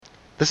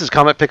This is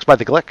Comic Picks by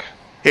the Glick.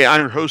 Hey, I'm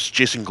your host,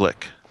 Jason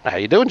Glick. How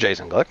you doing,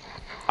 Jason Glick?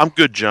 I'm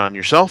good, John.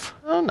 Yourself?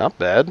 Oh, not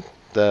bad.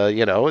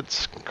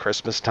 It's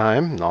Christmas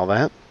time and all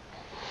that.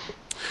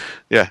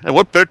 Yeah, and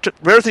what better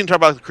thing to talk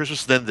about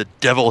Christmas than the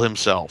devil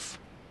himself?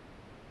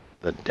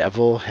 The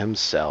devil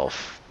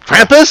himself.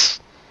 Krampus?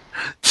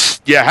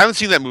 Yeah, I haven't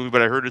seen that movie,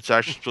 but I heard it's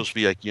actually supposed to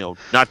be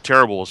not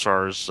terrible as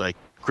far as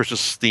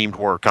Christmas-themed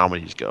horror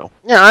comedies go.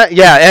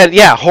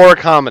 Yeah, horror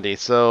comedy.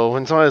 So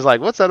when somebody's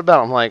like, "What's that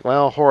about?" I'm like,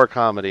 "Well, horror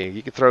comedy.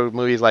 You could throw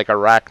movies like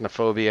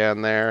Arachnophobia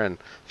in there and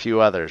a few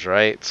others,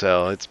 right?"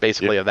 So it's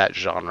basically of that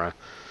genre.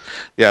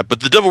 Yeah, but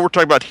the devil we're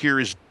talking about here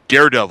is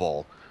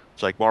Daredevil.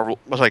 It's like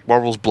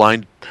Marvel's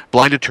blind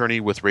attorney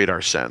with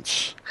radar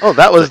sense. Oh,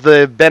 that was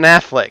the Ben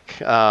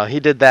Affleck. He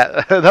did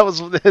that. That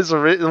was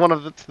one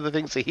of the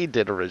things that he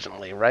did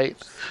originally, right?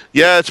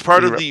 Yeah, it's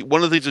part of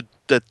one of the things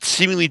that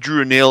seemingly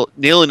drew a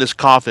nail in his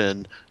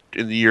coffin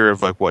in the year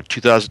of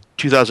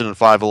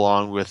 2005,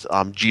 along with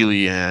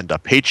Geely and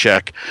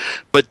Paycheck.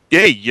 But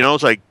hey,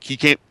 it's like he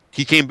came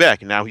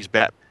back, and now he's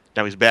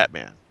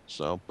Batman.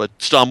 So, but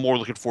still, I'm more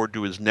looking forward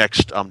to his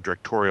next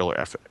directorial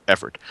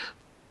effort.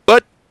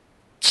 But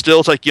still,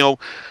 it's like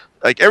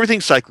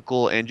everything's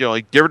cyclical, and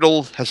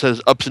Daredevil has his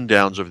ups and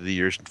downs over the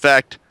years. In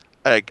fact,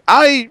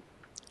 everyone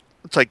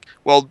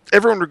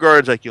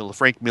regards the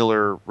Frank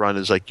Miller run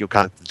as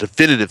kind of the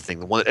definitive thing,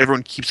 the one that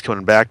everyone keeps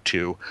coming back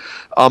to.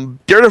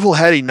 Daredevil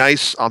had a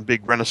nice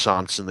big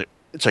renaissance in the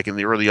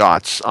early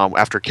aughts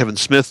after Kevin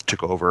Smith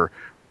took over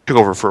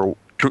for an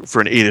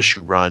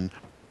 8-issue run.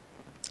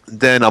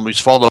 Then he was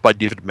followed up by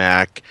David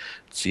Mack.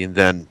 And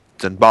then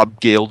Bob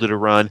Gale did a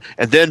run,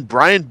 and then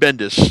Brian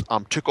Bendis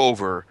took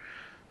over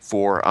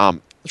for a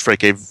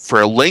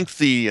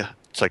lengthy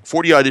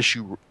 40-odd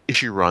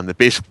issue run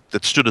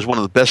that stood as one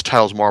of the best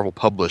titles Marvel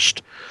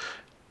published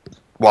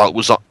while it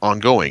was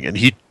ongoing. And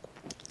he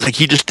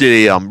just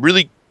did a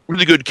really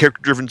good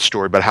character-driven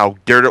story about how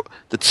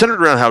that centered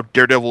around how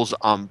Daredevil's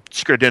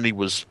secret identity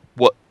was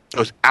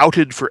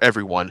outed for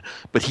everyone,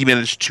 but he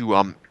managed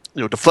to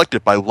deflect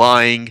it by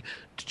lying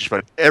to just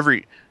about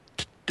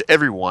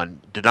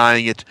everyone,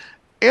 denying it,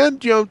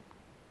 and it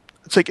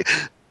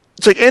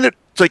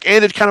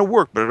kind of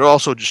worked, but it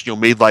also just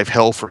made life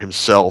hell for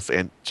himself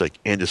and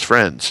his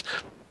friends.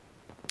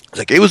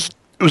 It was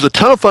a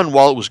ton of fun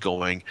while it was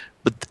going,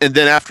 and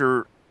then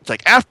after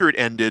it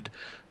ended,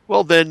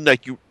 well then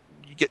you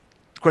get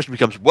the question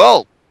becomes,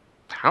 well,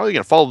 how are they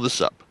going to follow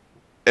this up?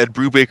 Ed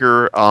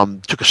Brubaker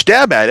took a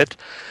stab at it,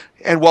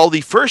 and while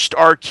the first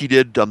arc he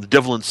did, The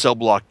Devil in Cell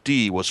Block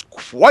D, was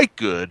quite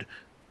good,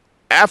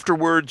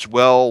 afterwards,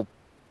 well,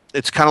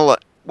 it's kind of like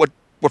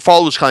what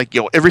followed was kind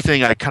of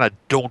everything I kind of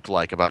don't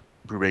like about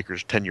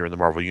Brubaker's tenure in the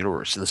Marvel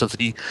Universe, in the sense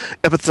that he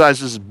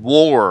empathizes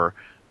more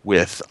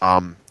with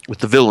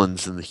the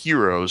villains and the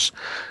heroes,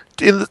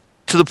 to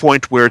the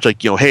point where it's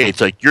hey,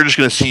 it's you're just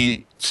going to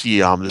see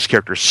this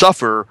character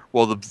suffer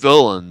while the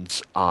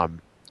villains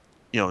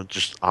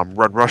just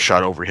run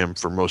roughshod over him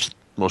for most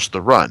of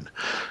the run.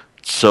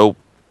 So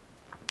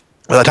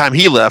by the time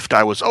he left,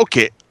 I was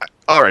okay.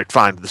 All right,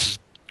 fine. This is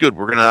good.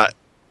 We're gonna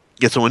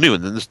get someone new,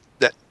 and then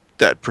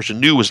that person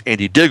new was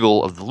Andy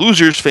Diggle of the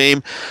Losers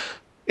fame,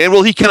 and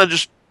well, he kind of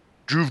just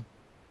drew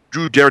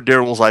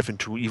Daredevil's life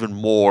into even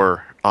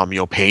more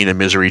pain and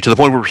misery, to the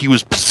point where he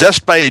was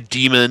possessed by a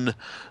demon.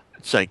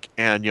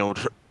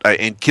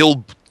 And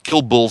killed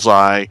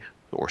Bullseye,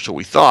 or so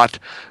we thought.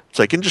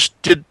 And just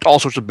did all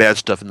sorts of bad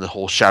stuff in the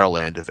whole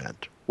Shadowland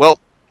event. Well,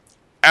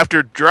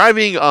 after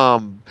driving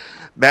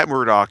Matt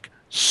Murdock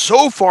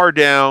so far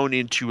down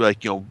into the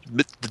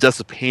depths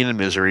of pain and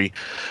misery,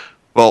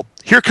 well,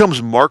 here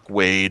comes Mark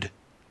Waid,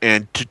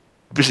 and to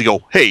basically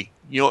go, hey,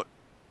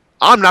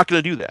 I'm not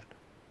going to do that.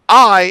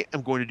 I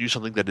am going to do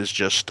something that is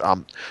just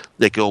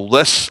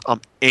less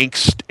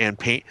angst and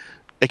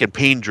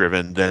pain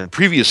driven than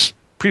previous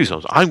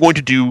ones. I'm going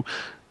to do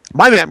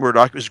my Matt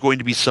Murdock is going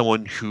to be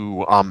someone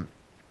who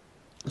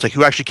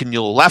who actually can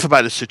laugh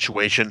about his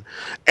situation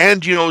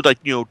and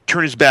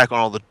turn his back on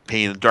all the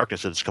pain and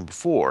darkness that has come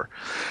before.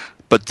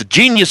 But the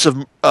genius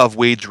of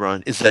Waid's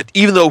run is that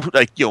even though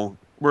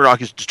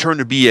Murdock is determined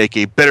to be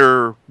a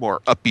better,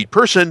 more upbeat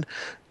person,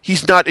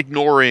 he's not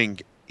ignoring.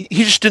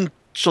 He just didn't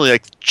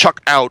suddenly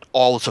chuck out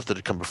all the stuff that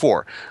had come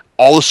before.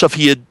 All the stuff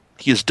he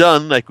has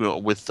done,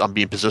 with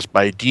being possessed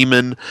by a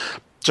demon,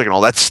 and all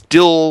that's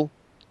still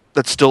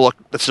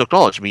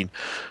acknowledged. I mean,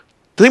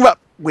 the thing about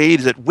Waid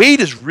is that Waid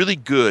is really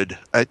good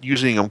at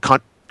using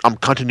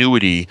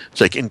continuity,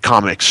 in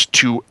comics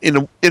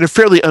in a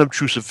fairly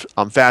unobtrusive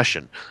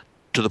fashion,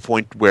 to the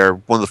point where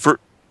one of the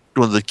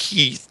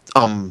key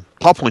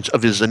plot points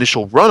of his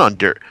initial run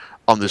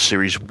on this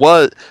series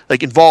was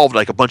involved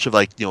a bunch of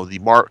the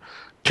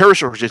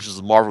terrorist organizations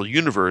of the Marvel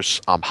Universe,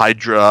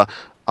 Hydra,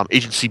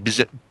 Agency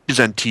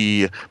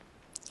Byzanti,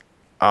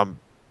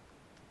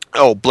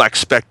 Black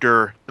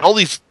Spectre, and all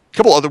these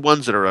couple other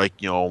ones that are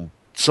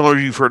some of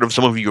you have heard of,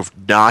 some of you have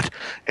not,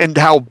 and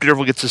how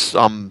Daredevil gets this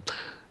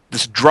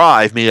this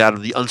drive made out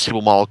of the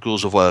unstable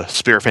molecules of a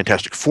spare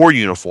Fantastic Four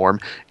uniform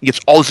and gets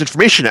all this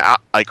information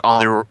out, like on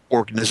their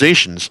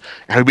organizations,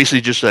 and how he basically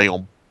just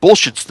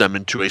bullshits them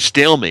into a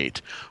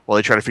stalemate while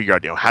they try to figure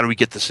out how do we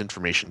get this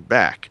information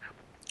back.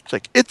 It's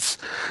like it's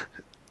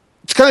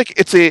kind of like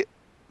it's a I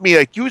mean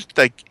like you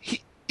like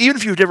he, even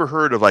if you've never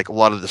heard of like a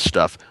lot of this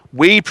stuff,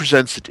 Wade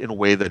presents it in a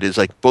way that is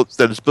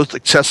both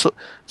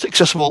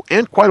accessible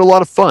and quite a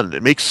lot of fun.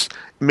 It makes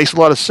a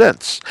lot of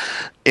sense,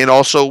 and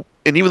also.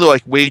 And even though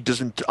like Wade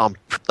doesn't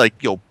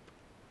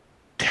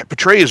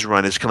portray his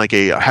run as kind of like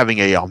having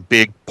a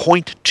big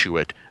point to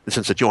it, in the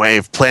sense that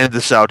I've planned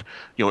this out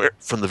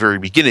from the very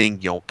beginning,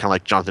 kind of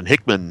like Jonathan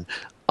Hickman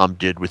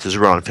did with his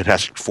run on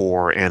Fantastic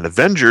Four and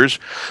Avengers.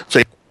 It's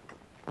like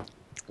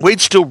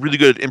Wade's still really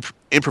good at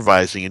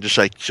improvising and just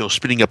like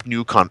spinning up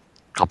new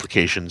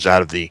complications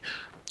out of the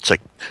it's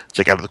like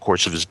out of the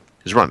course of his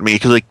run. I mean,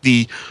 because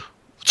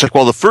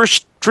while the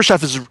first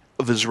half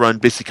of his run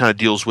basically kind of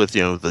deals with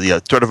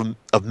the threat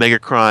of mega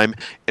crime,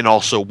 and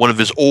also one of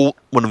his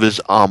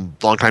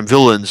longtime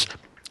villains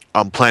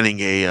planning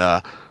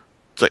a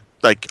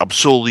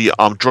solely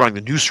drawing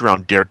the noose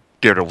around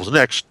Daredevil's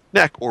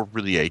neck, or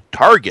really a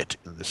target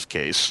in this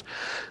case.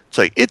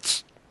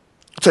 It's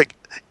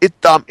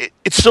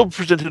still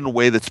presented in a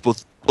way that's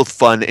both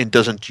fun and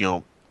doesn't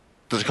come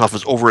off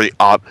as overly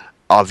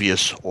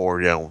obvious,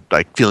 or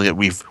like feeling that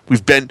we've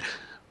been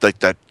like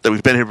that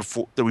we've been here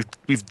before, that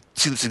we've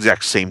seen this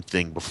exact same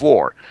thing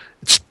before.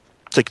 It's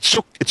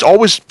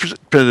always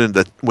presented in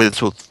that way that's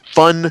both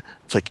fun,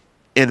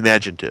 and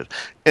imaginative,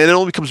 and it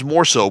only becomes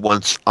more so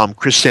once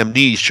Chris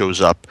Samnee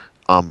shows up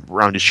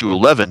around issue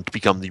 11 to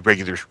become the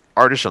regular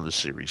artist on the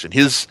series. And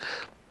even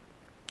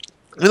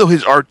though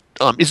his art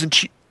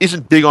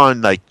isn't big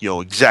on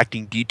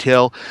exacting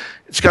detail,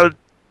 I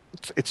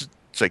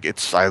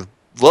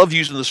love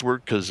using this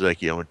word because it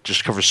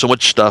just covers so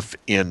much stuff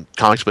in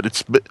comics, but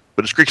it's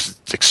great 'cause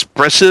it's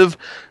expressive.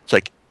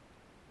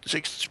 It's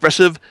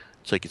expressive.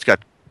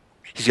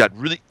 He's got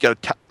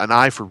an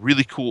eye for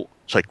really cool,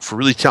 for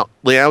really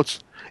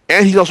layouts,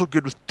 and he's also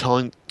good with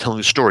telling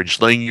the story,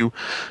 just letting you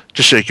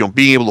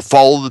being able to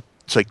follow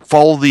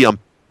the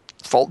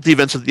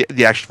events of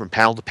the action from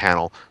panel to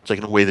panel. It's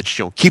in a way that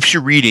keeps you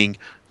reading.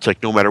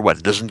 It's no matter what,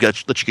 it doesn't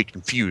let you get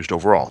confused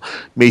overall.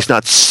 It may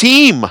not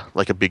seem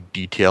like a big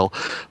detail,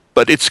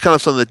 but it's kind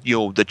of something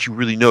that that you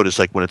really notice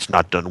when it's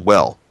not done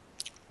well.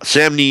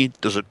 Samnee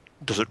does it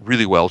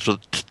really well. So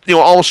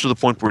almost to the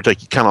point where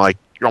it's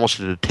you're almost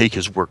going to take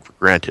his work for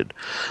granted.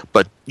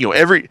 But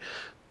every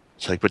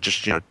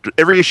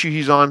issue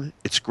he's on,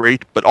 it's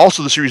great. But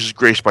also the series is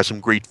graced by some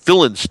great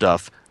fill-in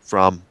stuff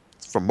from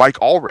Mike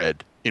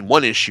Allred in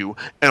one issue,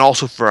 and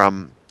also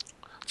from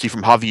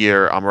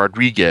Javier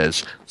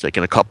Rodriguez.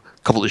 In a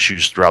couple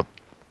issues throughout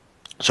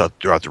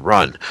the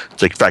run.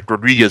 In fact,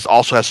 Rodriguez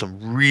also has some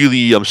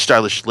really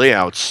stylish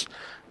layouts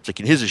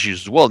in his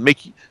issues as well,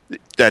 make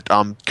that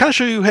kind of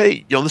show you,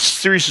 hey, this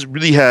series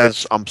really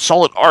has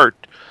solid art,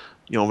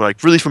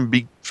 really from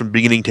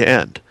beginning to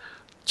end.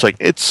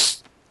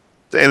 It's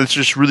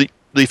just really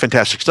really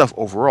fantastic stuff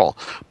overall.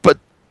 But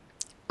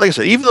like I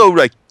said, even though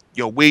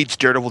Wade's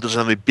Daredevil doesn't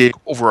have a big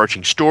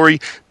overarching story,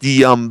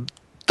 the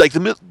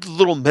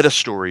little meta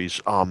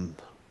stories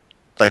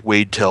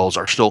Wade tells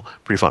are still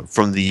pretty fun.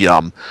 From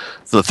the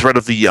threat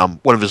of the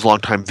one of his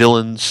longtime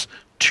villains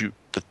to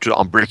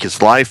break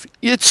his life.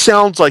 It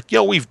sounds like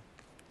we've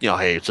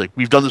hey, it's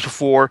we've done this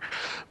before,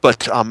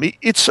 but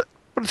it's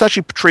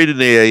actually portrayed in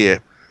a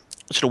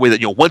way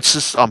that once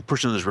this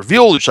person is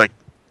revealed, it's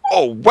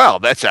oh wow,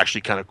 that's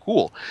actually kind of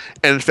cool.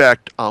 And in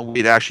fact,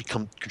 Wade actually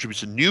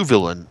contributes a new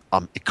villain,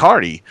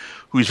 Ikari,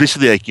 who is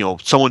basically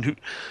someone who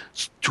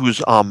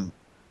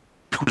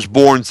was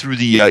born through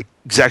the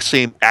exact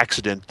same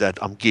accident that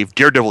gave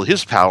Daredevil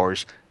his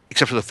powers,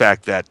 except for the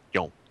fact that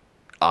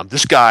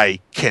this guy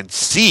can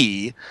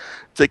see.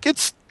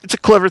 It's a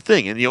clever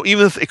thing, and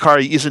even if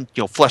Ikari isn't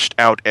fleshed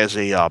out as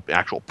a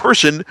actual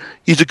person,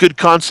 he's a good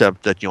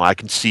concept that I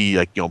can see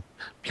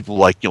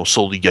people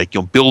slowly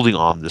building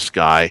on this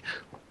guy.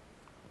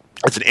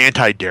 It's an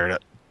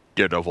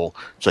anti-Daredevil.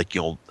 It's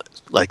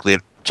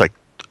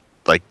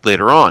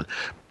later on,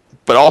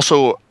 but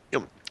also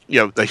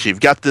you've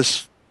got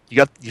this.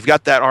 You've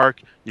got that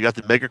arc, you got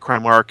the mega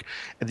crime arc,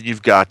 and then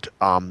you've got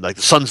the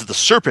Sons of the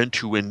Serpent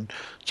who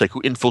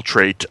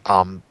infiltrate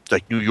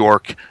New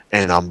York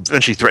and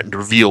eventually threaten to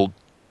reveal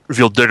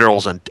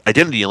Daredevil's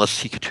identity unless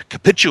he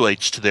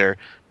capitulates to their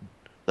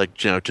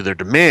to their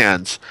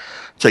demands.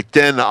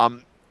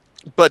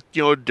 But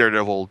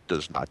Daredevil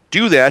does not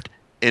do that,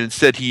 and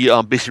instead he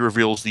basically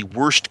reveals the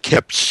worst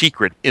kept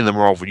secret in the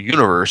Marvel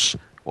universe.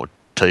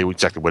 Tell you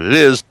exactly what it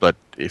is, but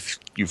if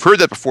you've heard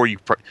that before, you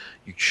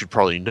should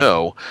probably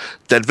know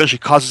that eventually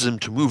causes him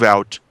to move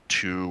out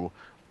to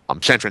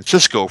San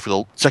Francisco for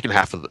the second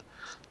half of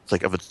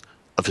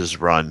of his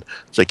run.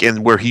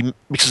 And where he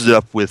mixes it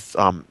up with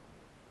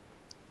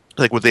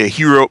with a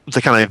hero,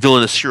 kind of a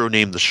villainous hero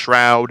named the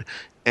Shroud,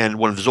 and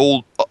one of his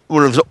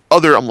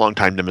other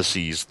longtime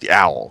nemesis, the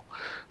Owl.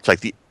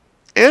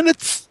 And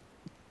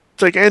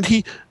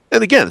he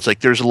And again, it's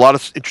like there's a lot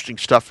of interesting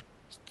stuff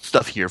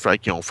here,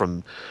 like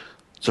from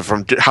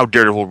how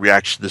Daredevil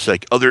reacts to this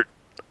like other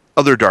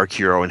dark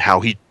hero, and how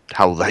the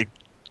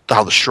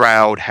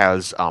Shroud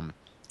has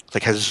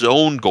has his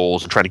own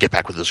goals and trying to get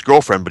back with his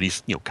girlfriend, but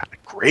he's kind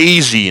of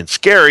crazy and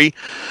scary,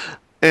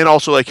 and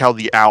also like how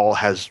the Owl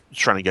has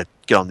trying to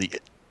get on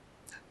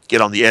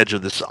the edge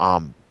of this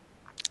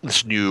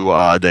this new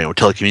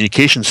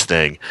telecommunications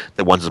thing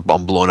that winds up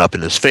blown up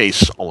in his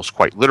face, almost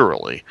quite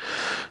literally.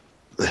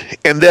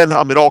 And then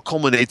it all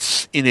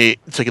culminates in in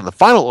the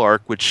final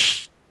arc,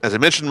 which, as I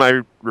mentioned in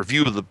my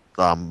review of the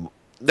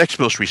next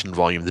most recent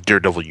volume, the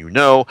Daredevil You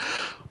Know.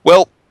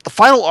 Well, the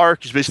final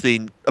arc is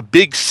basically a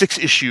big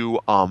 6-issue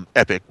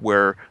epic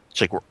where it's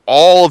like where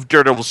all of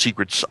Daredevil's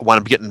secrets wind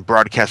up getting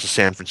broadcast to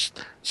San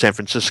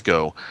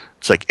Francisco.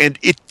 It's like, and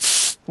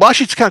it's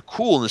kind of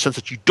cool in the sense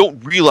that you don't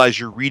realize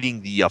you're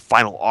reading the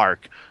final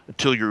arc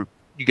until you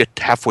get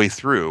halfway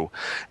through,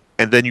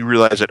 and then you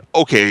realize that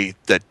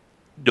that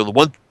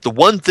the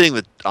one thing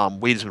that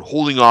Wade has been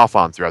holding off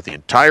on throughout the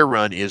entire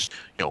run is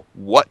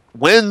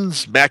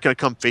when's Matt going to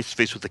come face to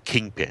face with the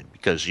Kingpin,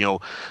 because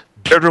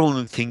Daredevil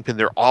and the Kingpin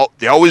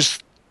they always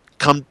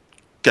come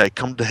to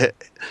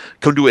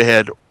a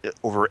head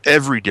over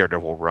every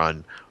Daredevil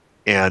run,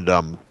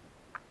 and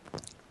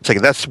it's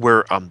like that's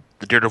where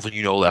the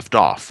Daredevil left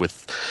off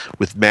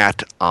with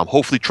Matt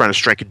hopefully trying to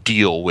strike a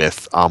deal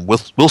with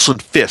Wilson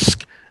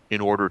Fisk in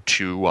order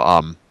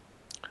to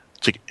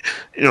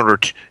in order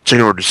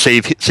to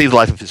save the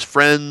life of his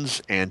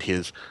friends and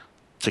save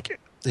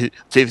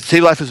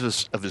the life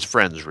of his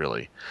friends,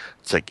 really.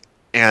 It's like,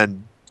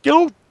 and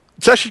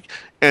it's actually,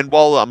 and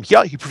while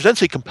he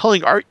presents a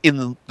compelling art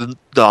in the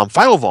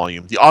final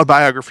volume, the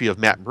autobiography of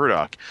Matt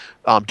Murdock,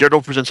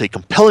 Daredevil presents a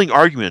compelling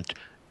argument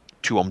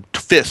to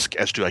Fisk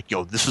as to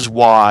this is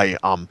why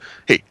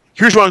hey,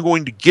 here's what I'm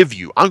going to give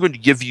you. I'm going to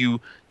give you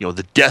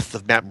the death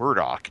of Matt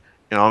Murdock,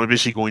 and I'm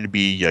basically going to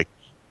be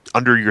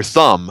under your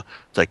thumb,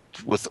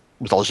 with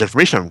all this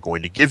information I'm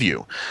going to give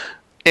you.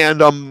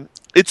 And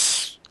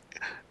it's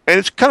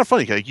kind of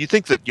funny. You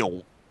think that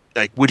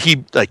would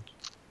he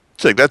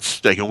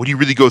would he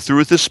really go through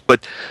with this?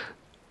 But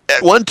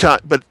at one time,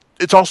 but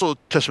it's also a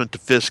testament to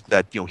Fisk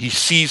that he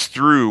sees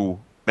through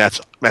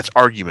Matt's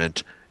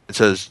argument and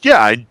says,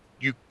 I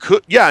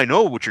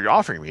know what you're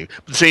offering me. But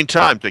at the same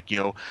time,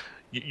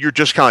 you're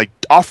just kind of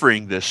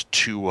offering this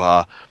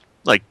to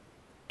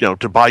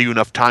to buy you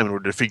enough time in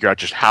order to figure out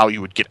just how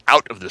you would get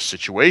out of this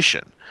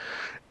situation.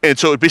 And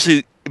so it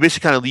basically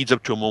kind of leads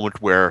up to a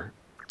moment where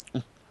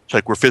it's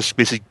like where Fisk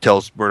basically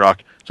tells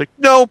Murdock,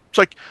 no,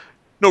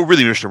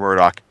 really, Mr.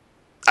 Murdock,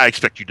 I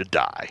expect you to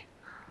die.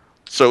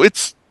 So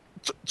it's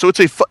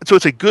a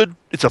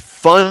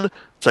fun,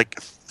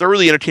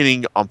 thoroughly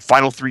entertaining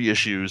final 3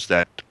 issues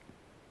that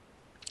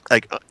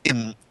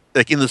in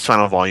this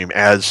final volume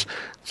as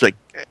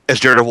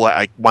Daredevil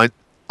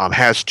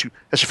has to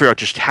figure out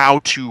just how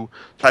to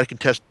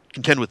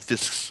contend with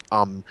Fisk's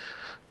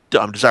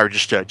desire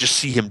just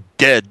see him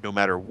dead no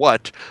matter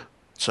what.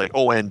 It's like,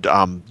 and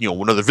when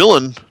another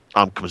villain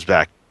comes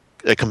back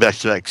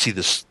to see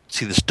this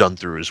done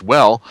through as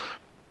well.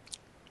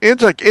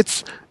 And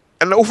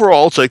and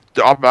overall aside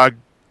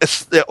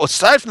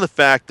from the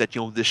fact that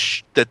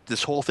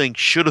this whole thing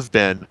should have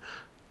been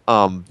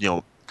a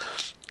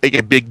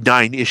big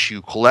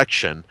 9-issue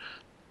collection,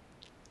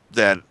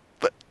 that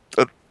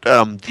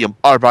the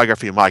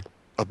autobiography of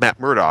Matt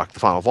Murdock, the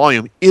final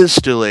volume, is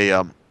still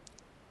a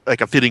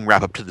fitting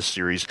wrap up to the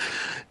series,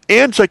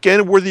 and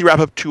and a worthy wrap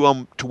up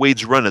to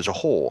Wade's run as a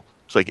whole.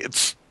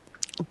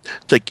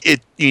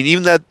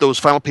 Even that those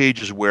final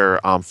pages where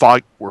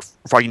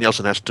Foggy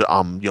Nelson has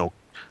to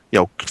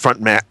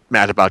confront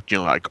Matt about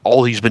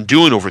all he's been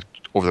doing over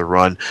the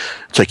run.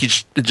 It's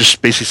he's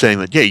just basically saying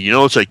that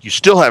you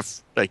still have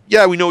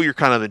we know you're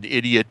kind of an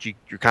idiot,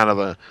 you're kind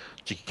of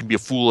you can be a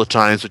fool at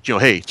times, but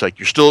hey, it's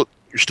you're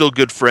still a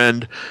good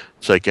friend.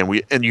 It's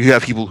and you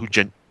have people who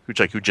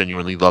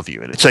genuinely love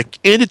you, and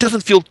and it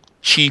doesn't feel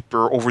cheap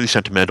or overly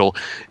sentimental.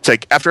 It's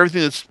after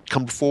everything that's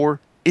come before,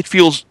 it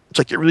feels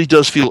it really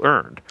does feel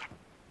earned.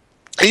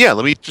 And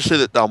let me just say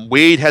that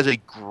Wade has a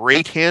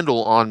great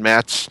handle on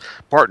Matt's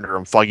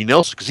partner, Foggy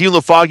Nelson, because even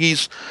though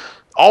Foggy's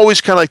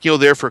always kind of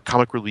there for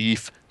comic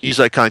relief, he's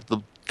he's kind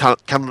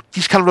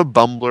of a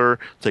bumbler.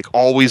 It's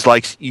always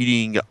likes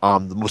eating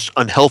the most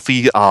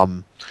unhealthy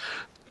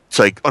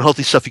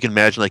unhealthy stuff you can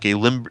imagine, like a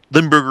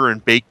Limburger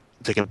and a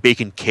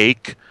bacon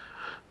cake.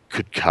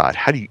 Good God,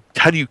 how do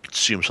you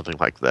consume something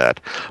like that?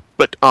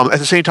 But at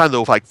the same time,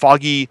 though,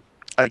 Foggy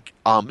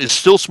is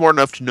still smart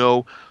enough to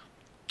know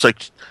to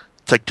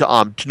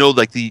know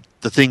the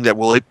thing that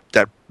will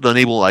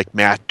enable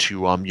Matt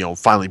to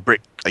finally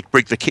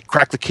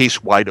crack the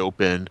case wide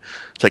open.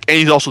 It's and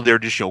he's also there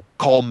to just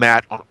call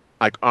Matt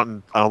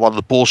on a lot of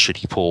the bullshit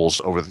he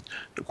pulls over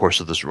the course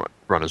of this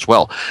run as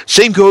well.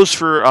 Same goes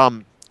for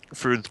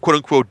quote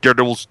unquote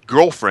Daredevil's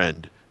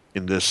girlfriend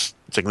in this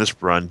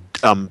this run,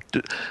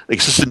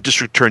 Assistant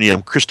District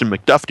Attorney Kristen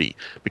McDuffie.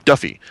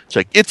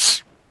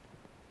 It's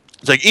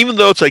even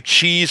though it's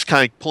she's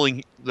kind of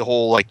pulling the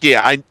whole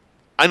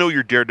I know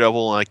you're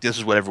Daredevil, and like this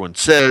is what everyone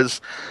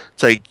says.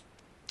 It's like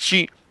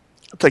she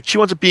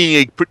winds up being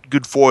a pretty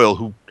good foil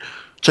who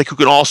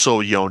can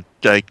also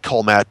like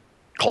call Matt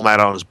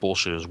on his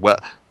bullshit as well,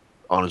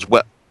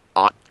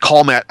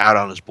 call Matt out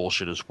on his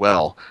bullshit as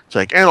well. It's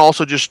like, and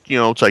also just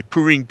it's like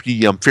proving to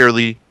be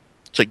fairly,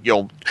 it's like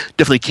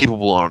definitely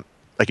capable on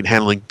like in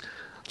handling,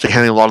 it's like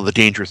handling a lot of the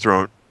danger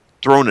thrown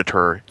at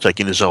her. It's like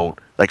in his own,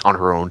 like on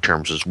her own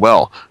terms as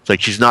well. It's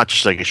like she's not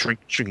just like a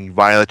shrinking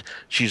violet.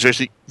 She's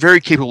actually very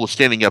capable of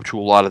standing up to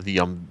a lot of the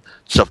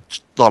stuff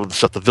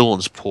the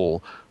villains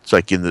pull. It's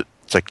like in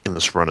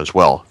this run as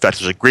well. In fact,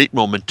 there's a great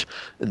moment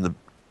in the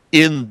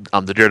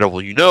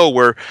Daredevil,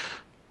 where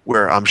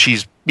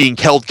she's being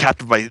held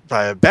captive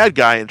by a bad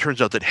guy, and it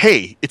turns out that,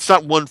 hey, it's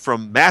not one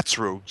from Matt's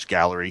rogues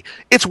gallery,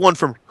 it's one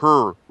from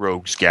her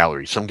rogues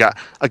gallery.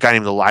 A guy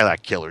named the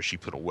Lilac Killer she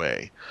put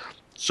away.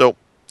 So,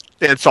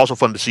 and it's also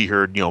fun to see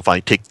her,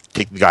 finally take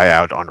the guy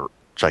out on her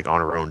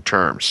own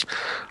terms.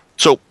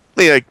 So,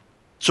 basically,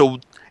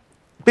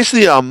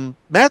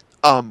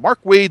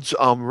 Mark Waid's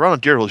run on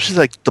Daredevil, she's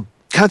like the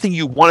kind of thing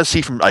you want to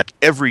see from like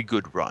every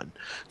good run.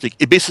 It's like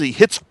it basically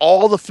hits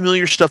all the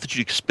familiar stuff that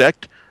you'd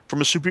expect from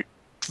working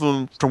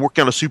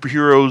on a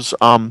superhero's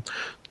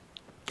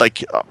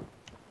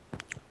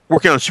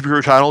working on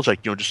superhero titles,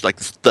 like just like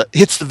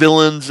hits the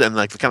villains and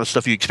like the kind of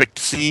stuff you expect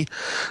to see,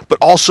 but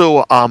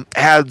also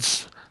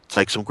adds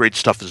like some great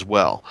stuff as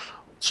well.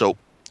 So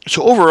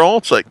overall,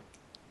 it's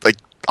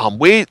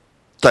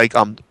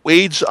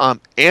Waid's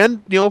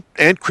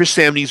and Chris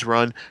Samnee's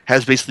run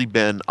has basically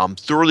been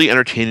thoroughly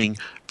entertaining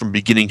from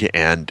beginning to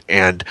end,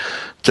 and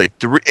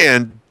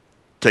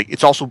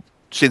it's also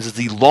since it's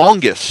the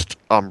longest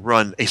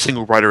run a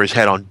single writer has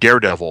had on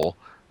Daredevil,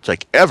 it's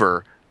like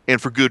ever,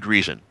 and for good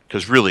reason.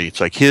 Because really, it's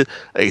like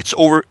it's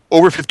over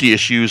 50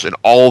 issues, and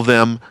all of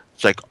them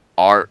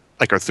are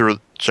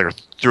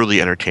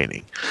thoroughly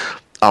entertaining.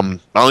 My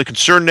only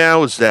concern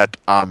now is that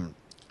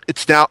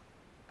it's now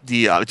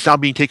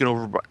being taken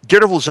over by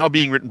Daredevil is now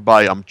being written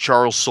by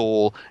Charles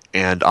Soule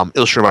and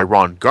illustrated by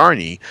Ron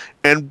Garney,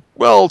 and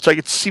well, it's like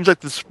it seems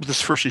like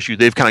this first issue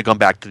they've kind of gone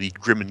back to the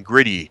grim and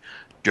gritty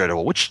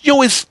Daredevil, which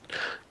is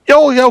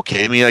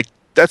okay. I mean, like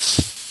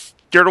that's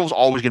Daredevil's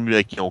always going to be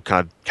like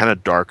kind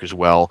of dark as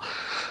well,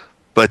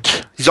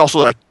 but he's also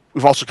like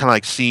we've also kind of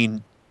like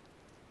seen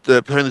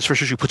this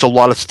first issue puts a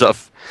lot of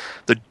stuff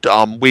that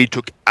Waid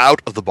took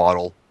out of the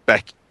bottle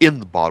back in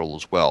the bottle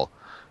as well.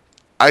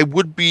 I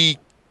would be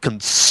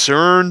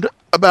concerned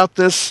about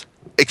this,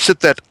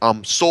 except that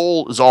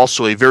Soule is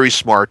also a very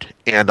smart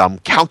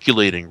and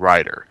calculating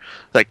writer.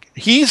 Like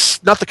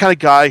he's not the kind of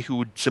guy who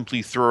would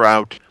simply throw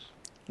out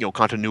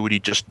continuity,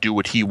 just do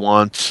what he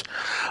wants.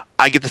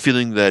 I get the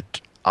feeling that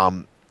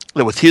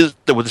with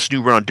this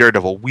new run on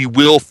Daredevil, we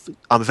will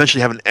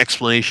eventually have an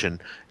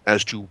explanation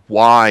as to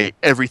why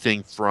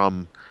everything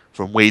from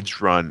Waid's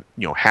run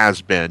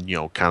has been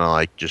kind of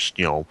like just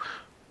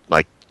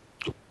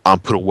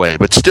put away.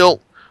 But still,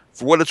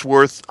 for what it's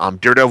worth,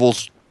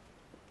 Daredevil's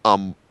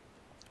Mark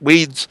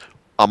Waid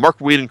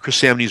and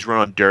Chris Samnee's run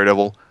on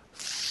Daredevil,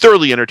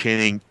 thoroughly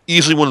entertaining,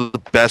 easily one of the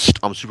best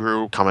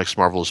superhero comics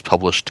Marvel has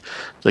published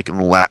like in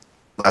the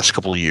last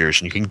couple of years.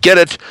 And you can get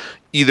it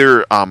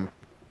either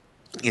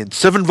in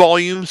 7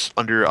 volumes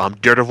under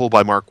Daredevil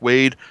by Mark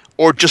Waid,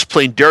 or just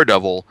plain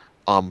Daredevil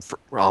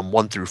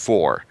 1 through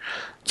 4.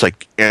 It's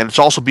like, and it's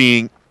also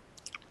and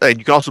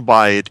you can also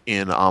buy it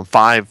in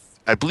 5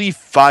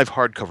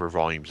 hardcover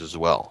volumes as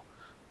well.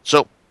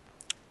 So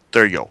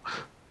there you go.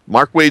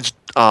 Mark Waid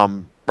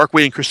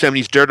and Chris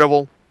Samnee's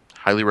Daredevil,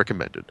 highly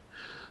recommended.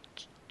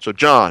 So,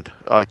 John,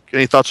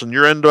 any thoughts on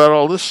your end about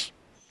all this?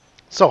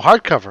 So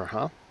hardcover,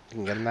 huh? You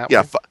can get them that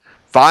way.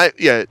 5.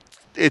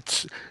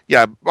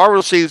 Yeah,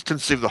 Marvel tends to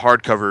save the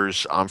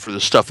hardcovers for the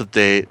stuff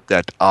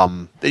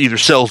that either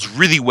sells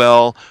really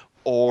well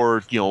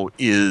or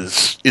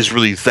is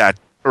really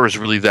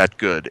that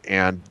good.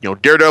 And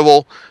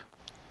Daredevil,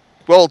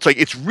 well, it's like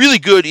it's really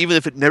good, even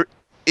if it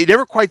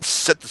never quite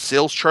set the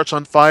sales charts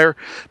on fire,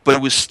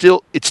 but it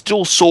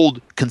still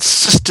sold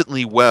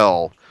consistently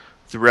well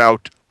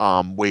throughout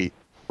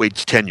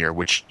Waid's tenure,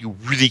 which you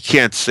really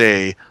can't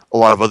say a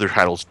lot of other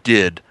titles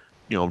did.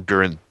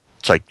 During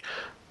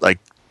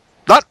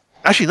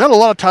not a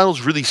lot of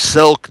titles really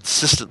sell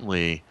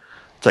consistently.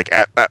 It's like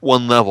at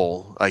one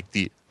level like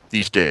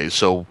these days.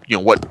 So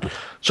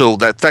so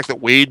that fact that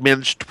Waid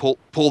managed to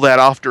pull that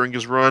off during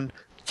his run,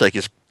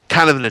 it's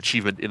kind of an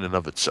achievement in and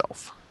of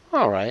itself.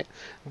 All right.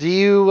 Do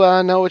you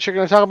know what you're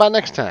going to talk about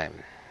next time?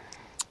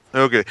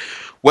 Okay.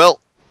 Well,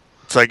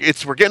 we're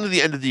getting to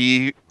the end of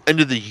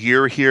the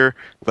year here,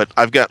 but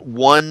I've got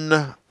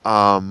one.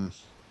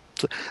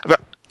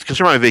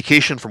 Considering my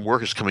vacation from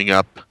work is coming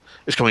up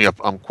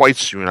quite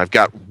soon. I've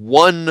got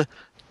one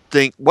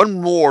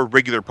more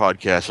regular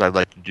podcast that I'd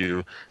like to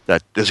do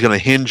that is going to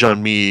hinge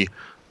on me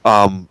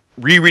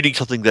rereading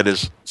something that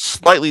is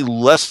slightly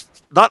less,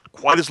 not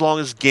quite as long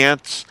as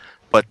Gantz,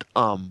 but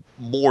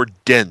more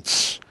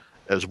dense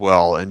as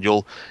well. And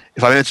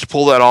if I manage to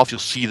pull that off, you'll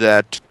see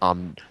that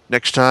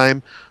next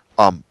time.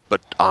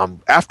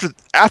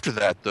 After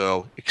that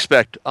though,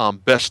 expect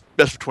best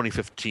of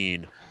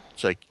 2015.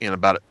 It's like in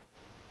about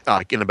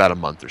a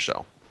month or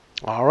so.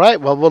 All right.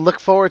 Well, we'll look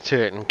forward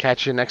to it and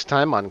catch you next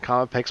time on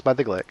Comic Picks by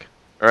the Glick.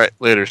 All right,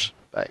 laters.